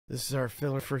This is our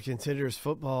filler for Contenders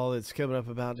football. It's coming up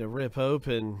about to rip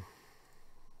open.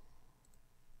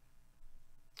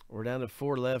 We're down to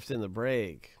 4 left in the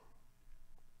break.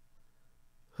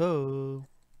 Ho.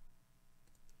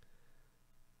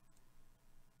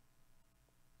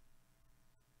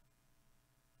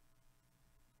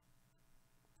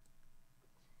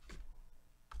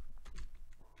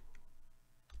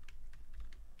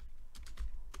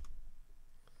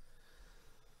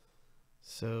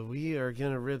 So we are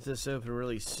going to rip this open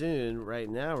really soon. Right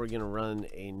now we're going to run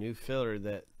a new filler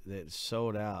that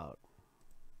sold out.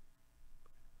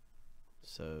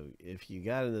 So if you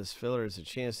got in this filler, it's a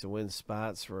chance to win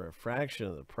spots for a fraction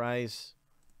of the price.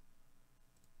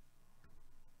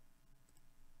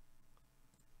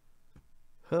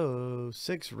 Ho,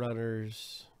 6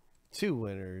 runners, 2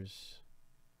 winners.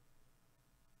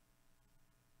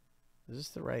 Is this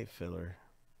the right filler?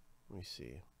 Let me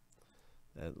see.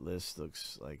 That list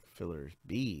looks like filler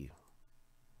B,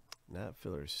 not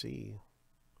filler C.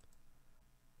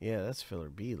 Yeah, that's filler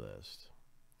B list.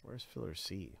 Where's filler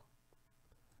C?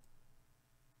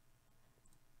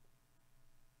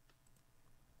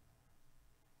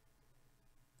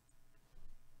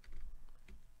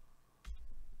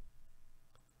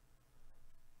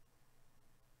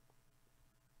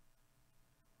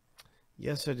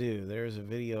 Yes, I do. There's a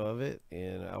video of it,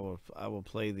 and I will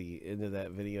play the end of that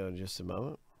video in just a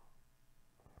moment.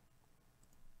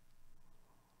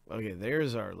 Okay,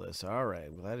 there's our list. All right,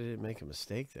 I'm glad I didn't make a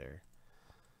mistake there.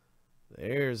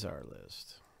 There's our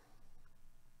list.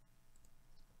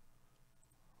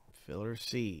 Filler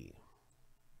C.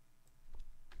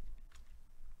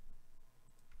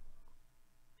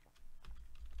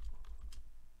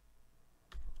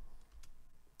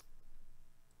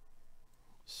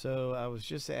 So I was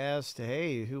just asked,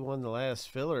 hey, who won the last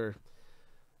filler?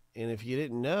 And if you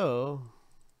didn't know,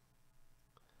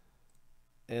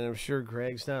 and I'm sure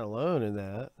Greg's not alone in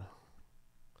that,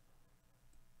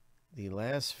 the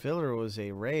last filler was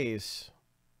a race.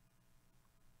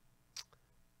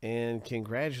 And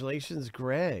congratulations,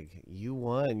 Greg. You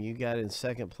won. You got in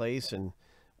second place, and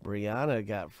Brianna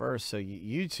got first. So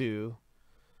you two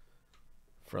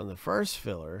from the first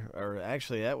filler, or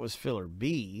actually that was filler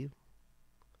B,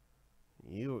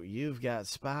 you've got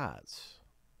spots.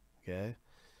 Okay,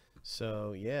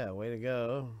 so yeah, way to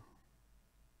go.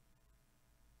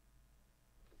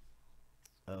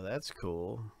 Oh, that's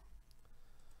cool.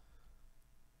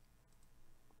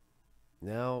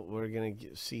 Now we're gonna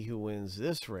see who wins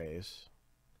this race.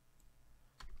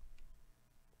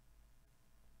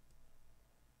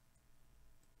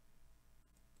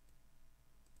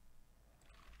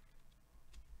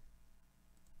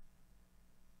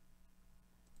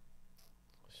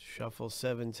 Shuffle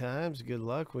 7 times. Good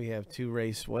luck. We have 2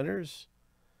 race winners.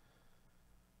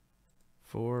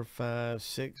 4, 5,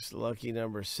 6. Lucky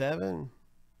number 7.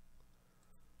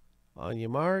 On your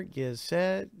mark, get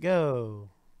set, go.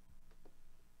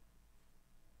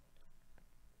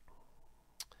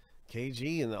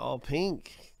 KG in the all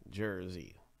pink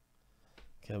jersey.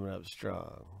 Coming up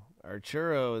strong.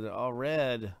 Arturo in the all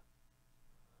red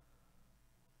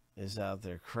is out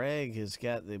there. Craig has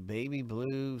got the baby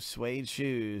blue suede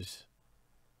shoes.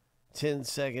 10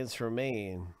 seconds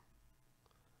remain.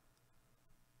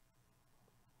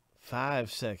 5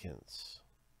 seconds.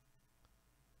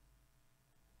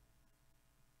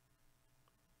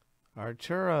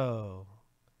 Arturo.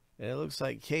 And it looks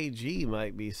like KG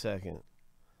might be second.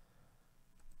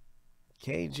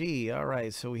 KG. All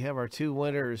right, so we have our 2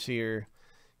 winners here.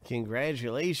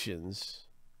 Congratulations.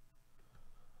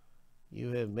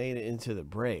 You have made it into the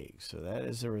break. So that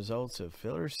is the results of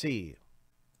filler C.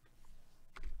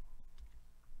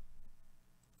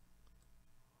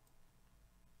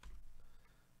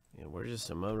 And we're just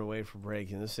a moment away from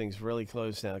breaking. This thing's really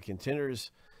close now.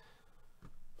 Contenders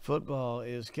football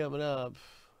is coming up.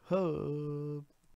 Hope.